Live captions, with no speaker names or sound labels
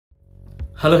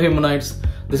Hello Humanoids,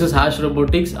 this is Hash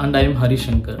Robotics and I am Hari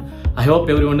Shankar. I hope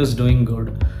everyone is doing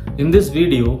good. In this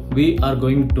video, we are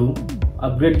going to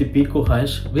upgrade the Pico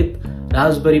Hash with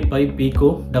Raspberry Pi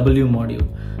Pico W module.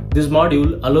 This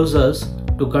module allows us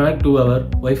to connect to our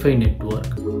Wi-Fi network.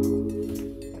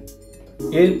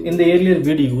 In the earlier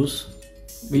videos,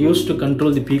 we used to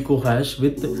control the Pico Hash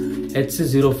with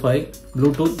HC05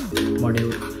 Bluetooth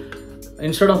module.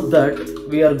 Instead of that,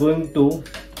 we are going to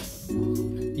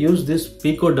use this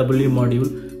Pico W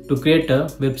module to create a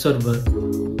web server.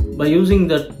 By using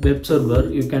that web server,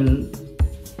 you can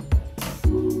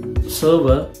serve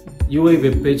a UI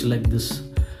web page like this.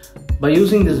 By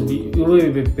using this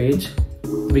UI web page,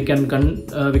 we can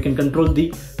control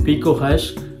the Pico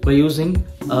Hash by using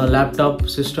a laptop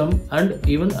system and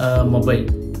even a mobile.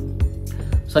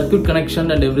 Circuit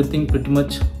connection and everything pretty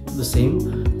much the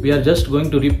same. We are just going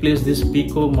to replace this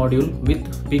Pico module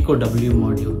with Pico W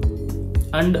module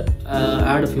and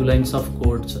add a few lines of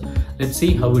codes. Let's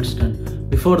see how it's done.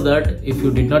 Before that, if you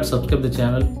did not subscribe the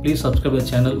channel, please subscribe the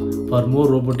channel for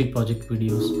more robotic project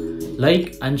videos.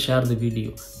 Like and share the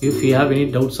video. If you have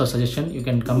any doubts or suggestion, you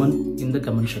can comment in the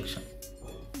comment section.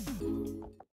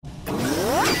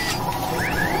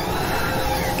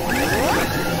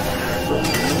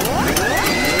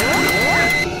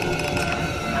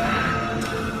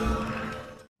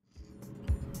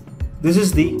 This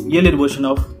is the earlier version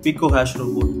of Pico Hash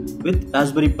robot with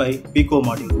Raspberry Pi Pico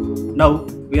module. Now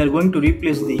we are going to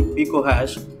replace the Pico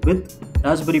Hash with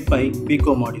Raspberry Pi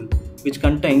Pico module, which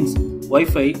contains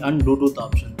Wi-Fi and Bluetooth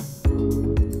option.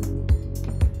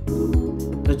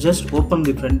 Let's just open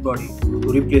the front body to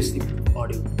replace the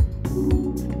module.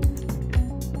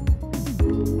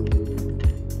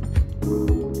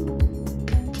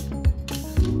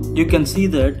 You can see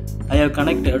that I have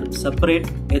connected separate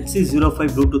HC05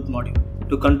 Bluetooth module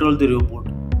to control the robot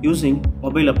using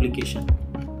mobile application.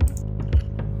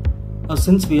 Now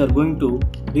since we are going to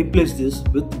replace this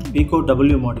with Pico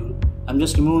W module, I am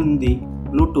just removing the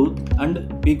Bluetooth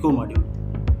and Pico module.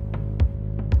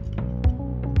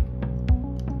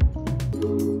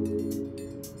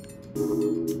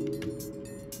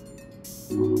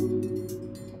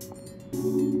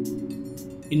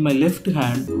 In my left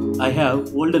hand, I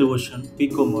have older version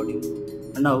Pico module,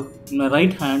 and now in my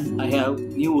right hand, I have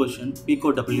new version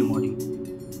Pico W module.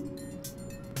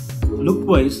 Look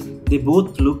wise, they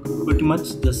both look pretty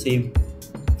much the same.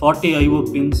 40 I/O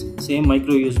pins, same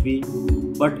micro USB,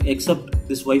 but except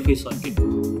this Wi-Fi socket,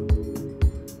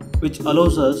 which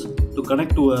allows us to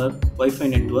connect to our Wi-Fi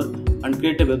network and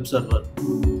create a web server.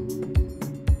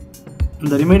 And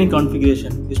the remaining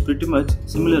configuration is pretty much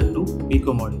similar to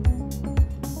Pico module.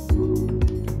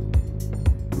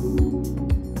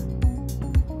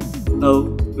 Now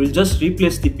we'll just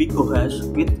replace the Pico Hash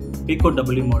with Pico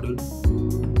W module.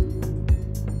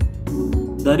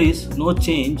 There is no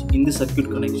change in the circuit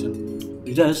connection.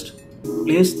 We just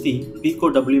place the Pico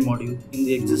W module in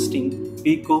the existing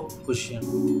Pico cushion.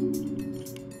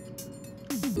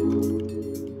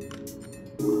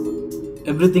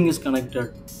 Everything is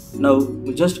connected. Now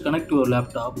we'll just connect to our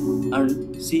laptop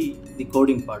and see the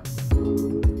coding part.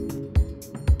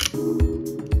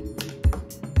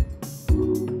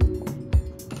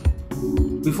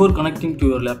 Before connecting to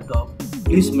your laptop,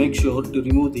 please make sure to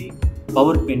remove the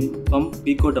power pin from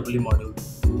Pico W module.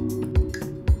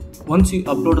 Once you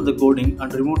upload the coding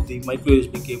and remove the micro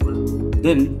USB cable,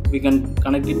 then we can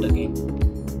connect it again.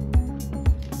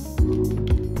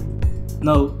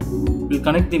 Now we'll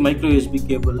connect the micro USB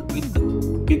cable with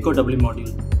the Pico W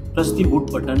module. Press the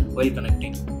boot button while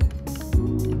connecting.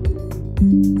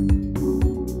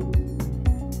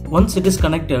 Once it is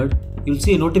connected, you'll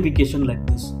see a notification like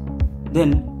this.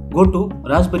 Then go to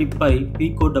Raspberry Pi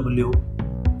Pico W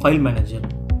file manager.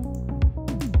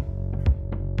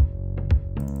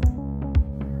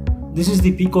 This is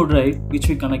the Pico drive which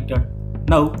we connected.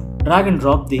 Now drag and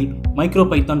drop the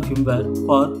MicroPython firmware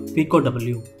for Pico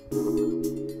W.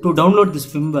 To download this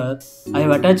firmware, I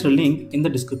have attached a link in the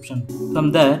description.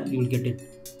 From there you will get it.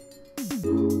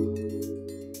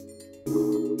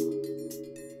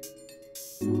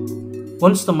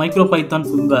 Once the MicroPython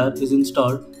firmware is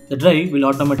installed, the drive will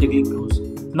automatically close.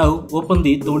 Now open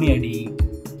the Tony IDE.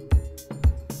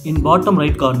 In bottom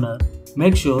right corner,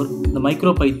 make sure the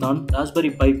MicroPython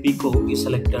Raspberry Pi Pico is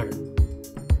selected.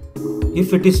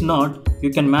 If it is not,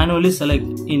 you can manually select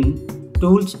in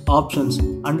Tools Options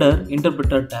under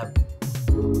Interpreter tab.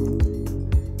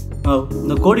 Now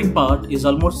the coding part is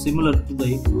almost similar to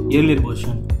the earlier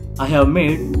version. I have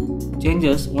made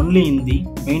changes only in the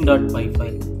main.py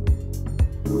file.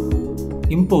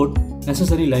 Import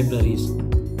necessary libraries.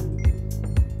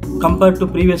 Compared to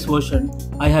previous version,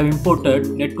 I have imported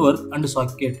network and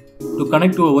socket to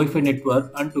connect to a Wi-Fi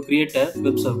network and to create a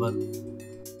web server.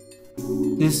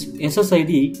 This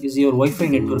SSID is your Wi-Fi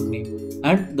network name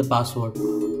and the password.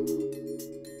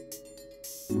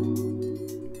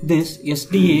 This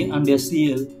SDA and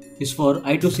SCL is for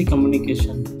I2C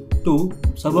communication to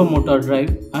servo motor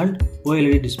drive and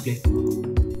OLED display.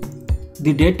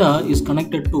 The data is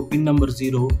connected to pin number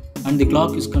 0 and the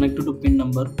clock is connected to pin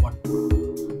number 1.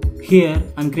 Here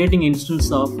I am creating an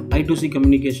instance of I2C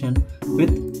communication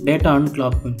with data and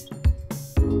clock pins.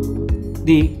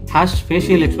 The hash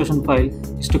facial expression file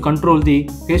is to control the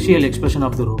facial expression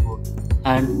of the robot,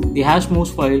 and the hash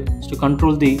moves file is to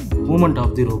control the movement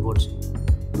of the robots.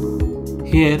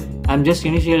 Here I am just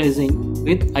initializing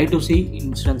with I2C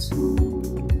instance.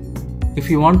 If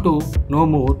you want to know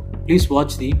more, please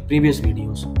watch the previous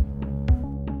videos.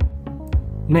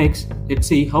 Next, let's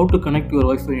see how to connect your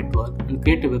Wi-Fi network and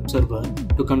create a web server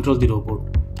to control the robot.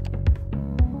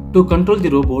 To control the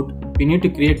robot, we need to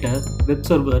create a web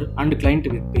server and client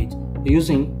web page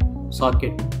using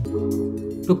socket.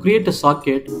 To create a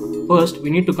socket, first we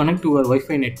need to connect to our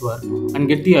Wi-Fi network and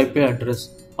get the IP address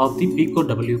of the Pico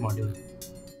W module.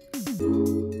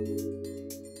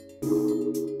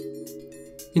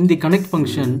 In the connect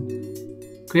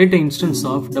function, create an instance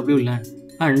of WLAN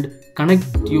and connect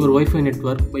your Wi-Fi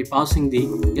network by passing the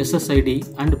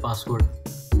SSID and password.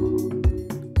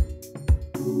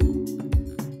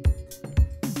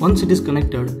 Once it is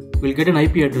connected, we'll get an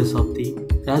IP address of the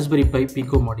Raspberry Pi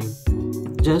Pico module.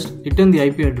 Just return the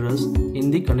IP address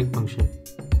in the connect function.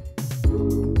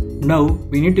 Now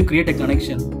we need to create a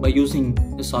connection by using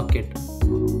a socket.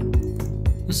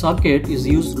 The socket is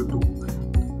used to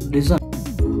design.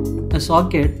 A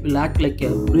socket will act like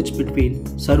a bridge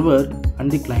between server and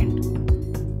the client.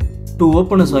 To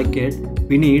open a socket,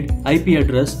 we need IP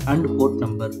address and port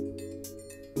number.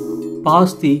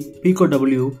 Pass the Pico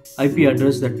W IP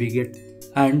address that we get,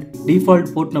 and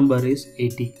default port number is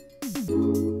 80.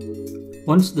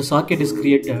 Once the socket is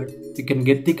created, we can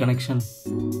get the connection.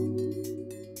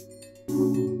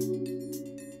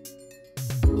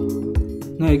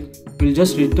 Next, we'll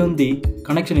just return the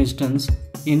connection instance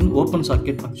in open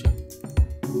socket function.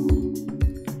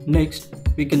 Next,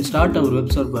 we can start our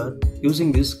web server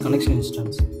using this connection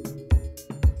instance.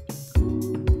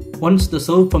 Once the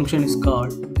serve function is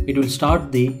called, it will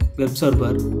start the web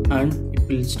server and it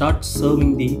will start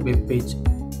serving the web page.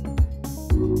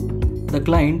 The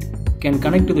client can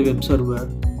connect to the web server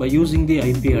by using the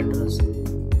IP address.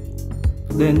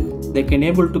 Then they can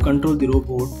able to control the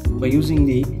robot by using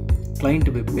the client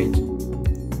web page.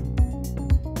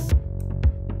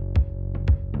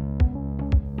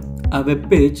 A web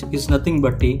page is nothing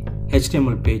but a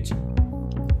HTML page.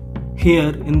 Here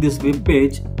in this web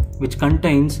page, which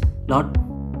contains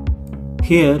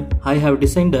Here I have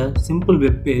designed a simple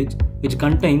web page which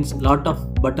contains lot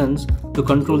of buttons to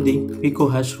control the Pico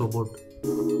Hash robot.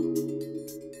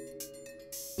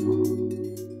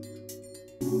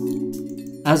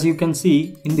 As you can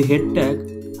see in the head tag,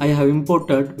 I have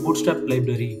imported Bootstrap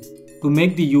library to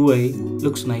make the UI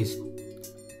looks nice.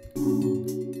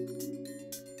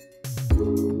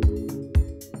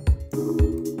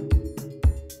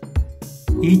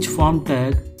 Each form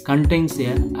tag contains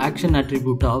an action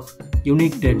attribute of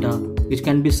unique data which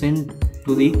can be sent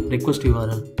to the request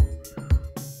URL.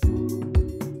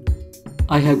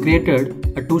 I have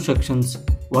created two sections.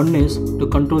 One is to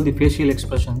control the facial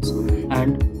expressions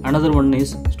and another one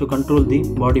is to control the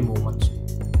body movements.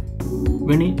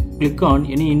 When you click on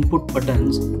any input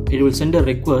buttons, it will send a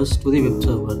request to the web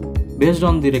server. Based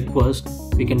on the request,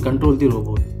 we can control the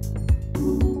robot.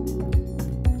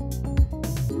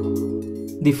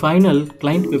 The final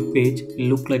client web page will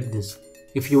look like this.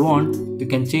 If you want, you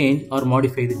can change or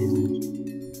modify the design.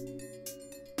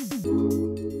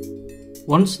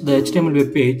 Once the HTML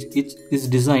web page is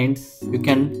designed, you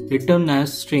can return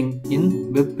as string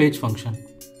in web page function.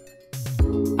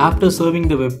 After serving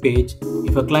the web page,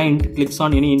 if a client clicks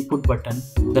on any input button,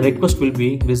 the request will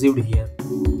be received here.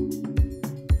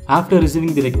 After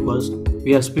receiving the request,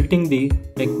 we are splitting the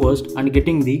request and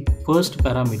getting the first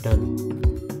parameter.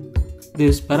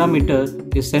 This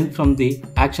parameter is sent from the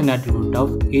action attribute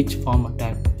of each form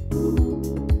tag.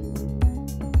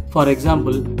 For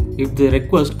example, if the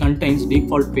request contains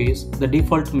default face, the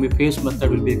default face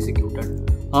method will be executed.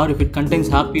 Or if it contains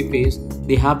happy face,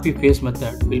 the happy face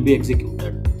method will be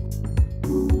executed.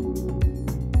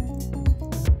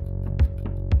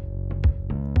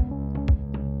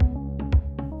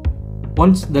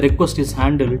 Once the request is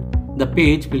handled, the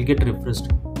page will get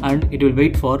refreshed and it will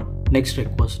wait for next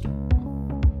request.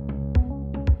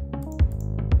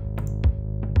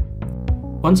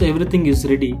 Once everything is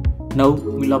ready, now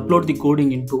we'll upload the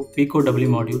coding into Pico W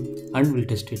module and we'll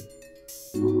test it.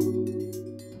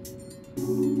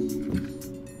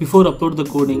 Before upload the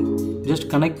coding, just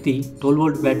connect the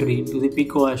 12-volt battery to the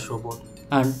Pico Hash robot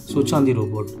and switch on the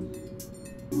robot.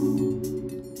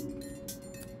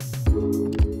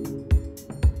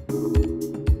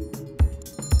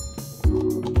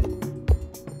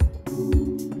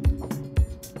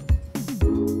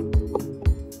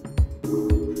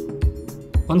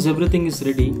 Once everything is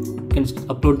ready, you can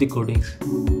upload the coding.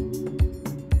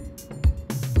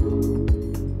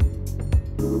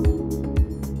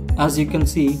 As you can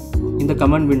see in the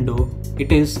command window,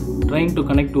 it is trying to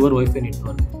connect to our Wi-Fi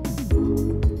network.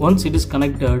 Once it is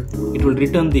connected, it will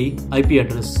return the IP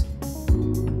address.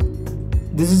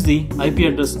 This is the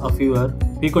IP address of your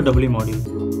Pico W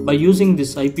module. By using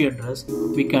this IP address,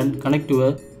 we can connect to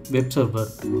a web server.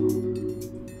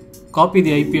 Copy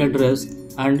the IP address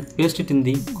and paste it in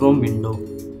the Chrome window.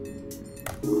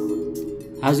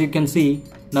 As you can see,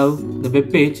 now the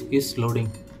web page is loading.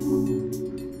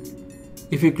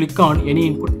 If you click on any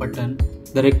input button,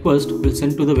 the request will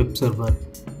send to the web server.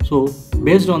 So,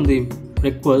 based on the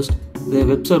request, the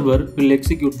web server will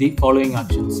execute the following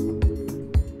actions.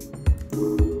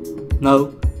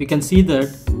 Now, we can see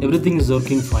that everything is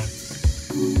working fine.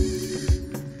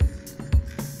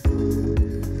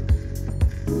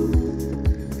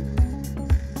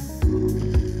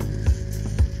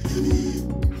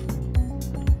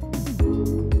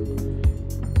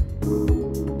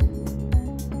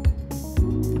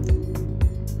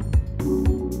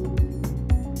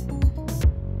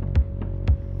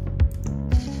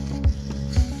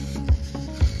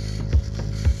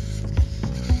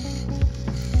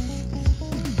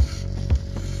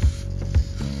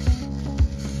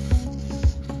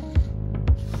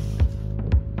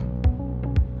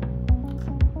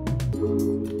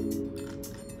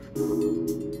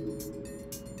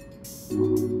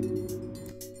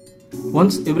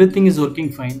 Once everything is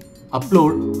working fine,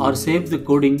 upload or save the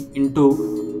coding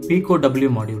into Pico W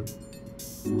module.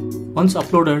 Once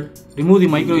uploaded, remove the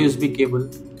micro USB cable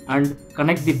and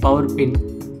connect the power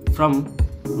pin from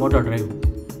motor drive.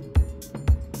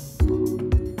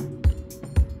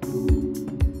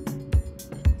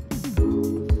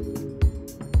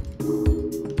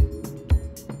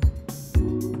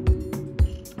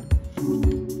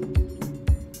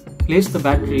 Place the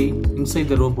battery inside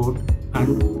the robot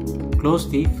and close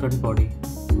the front body.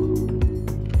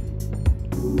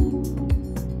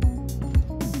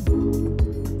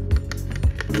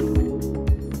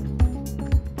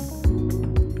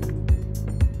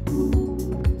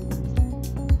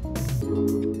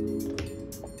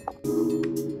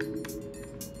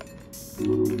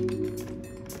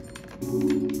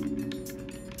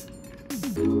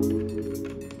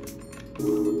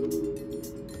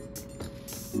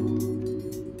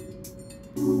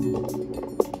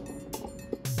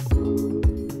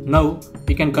 Now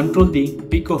we can control the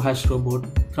Pico Hash robot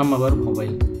from our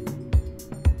mobile.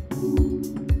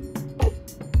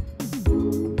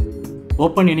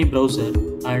 Open any browser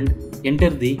and enter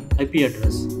the IP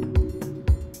address.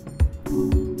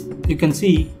 You can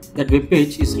see that web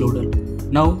page is loaded.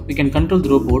 Now we can control the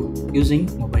robot using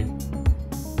mobile.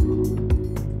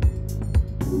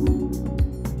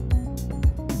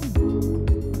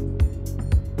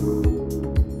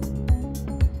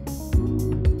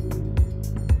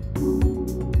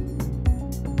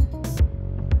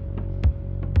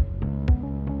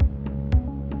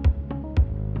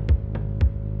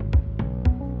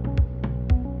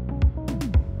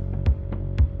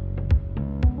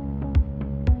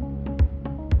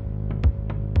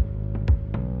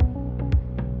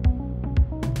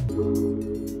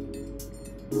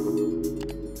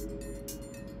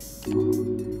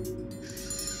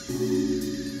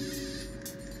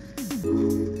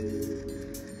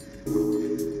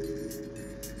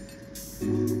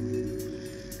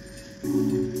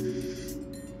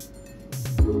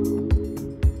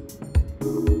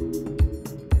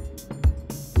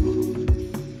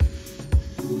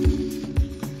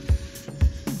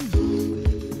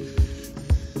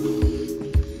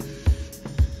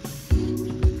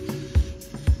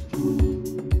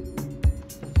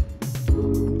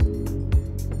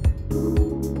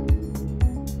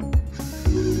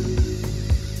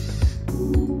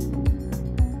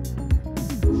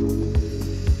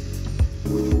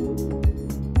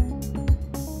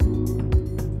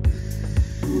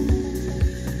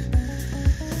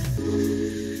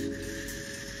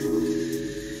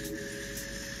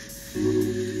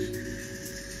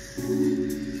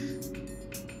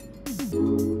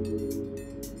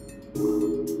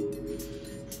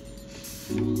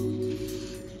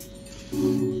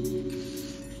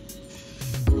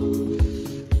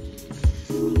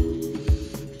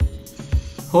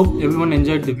 Hope everyone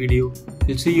enjoyed the video.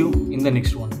 We'll see you in the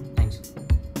next one.